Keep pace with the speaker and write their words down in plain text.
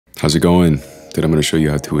How's it going? Today I'm going to show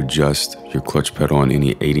you how to adjust your clutch pedal on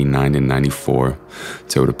any 89 and 94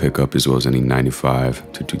 Toyota pickup, as well as any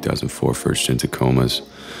 95 to 2004 first gen Tacomas.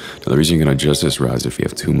 Now the reason you're going to adjust this rod is if you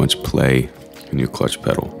have too much play in your clutch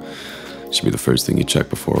pedal. It should be the first thing you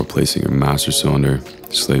check before replacing your master cylinder,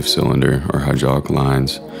 slave cylinder, or hydraulic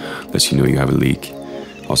lines, unless you know you have a leak.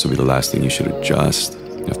 Also be the last thing you should adjust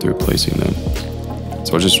after replacing them.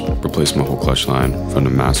 So I'll just replace my whole clutch line from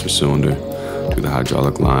the master cylinder to the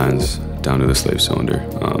hydraulic lines down to the slave cylinder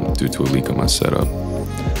due to a leak on my setup.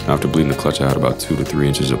 Now, after bleeding the clutch, I had about 2 to 3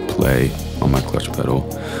 inches of play on my clutch pedal,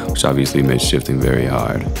 which obviously made shifting very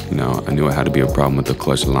hard. I knew it had to be a problem with the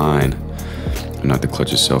clutch line and not the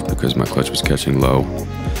clutch itself, because my clutch was catching low,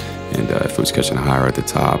 and if it was catching higher at the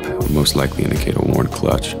top, it would most likely indicate a worn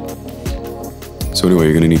clutch. So anyway,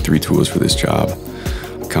 you're going to need 3 tools for this job: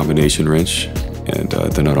 a combination wrench, and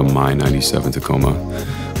the nut on my 97 Tacoma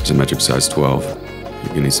is a metric size 12. You're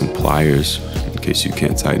going to need some pliers in case you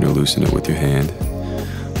can't tighten or loosen it with your hand,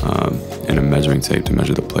 and a measuring tape to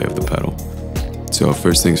measure the play of the pedal. So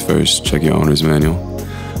first things first, check your owner's manual,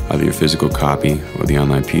 either your physical copy or the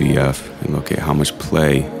online PDF, and locate how much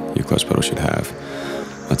play your clutch pedal should have.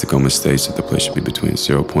 Tacoma states that the play should be between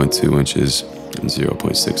 0.2 inches and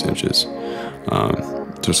 0.6 inches.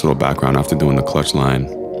 Just a little background: after doing the clutch line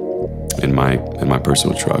in my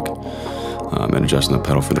personal truck and adjusting the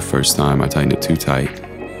pedal for the first time, I tightened it too tight,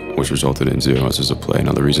 which resulted in 0 inches of play.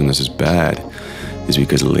 Now the reason this is bad is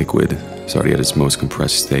because liquid is already at its most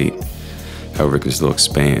compressed state. However, it can still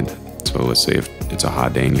expand. So let's say if it's a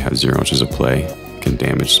hot day and you have 0 inches of play, it can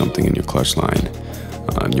damage something in your clutch line,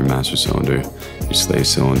 your master cylinder, your slave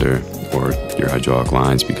cylinder, or your hydraulic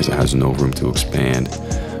lines, because it has no room to expand.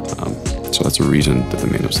 So that's a reason that the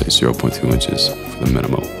manual says 0.2 inches for the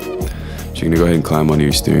minimum. So you're gonna go ahead and climb under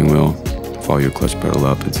your steering wheel, follow your clutch pedal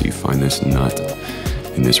up until you find this nut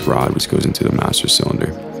in this rod, which goes into the master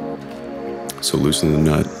cylinder. So loosen the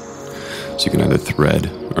nut so you can either thread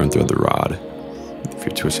or unthread the rod. If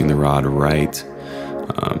you're twisting the rod right,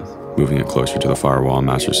 moving it closer to the firewall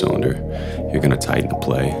master cylinder, you're gonna tighten the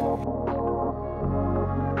play.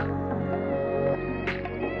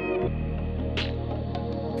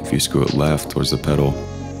 If you screw it left towards the pedal,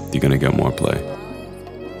 you're gonna get more play.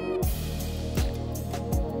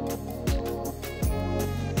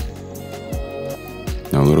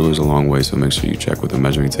 Now a little goes a long way, so make sure you check with a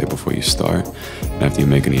measuring tape before you start, and after you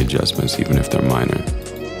make any adjustments, even if they're minor.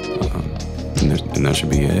 And that should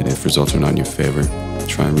be it. If results are not in your favor,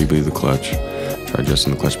 try and rebleed the clutch. Try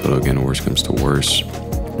adjusting the clutch pedal again, and worst comes to worst,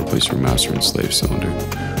 replace your master and slave cylinder.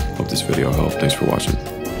 Hope this video helped. Thanks for watching.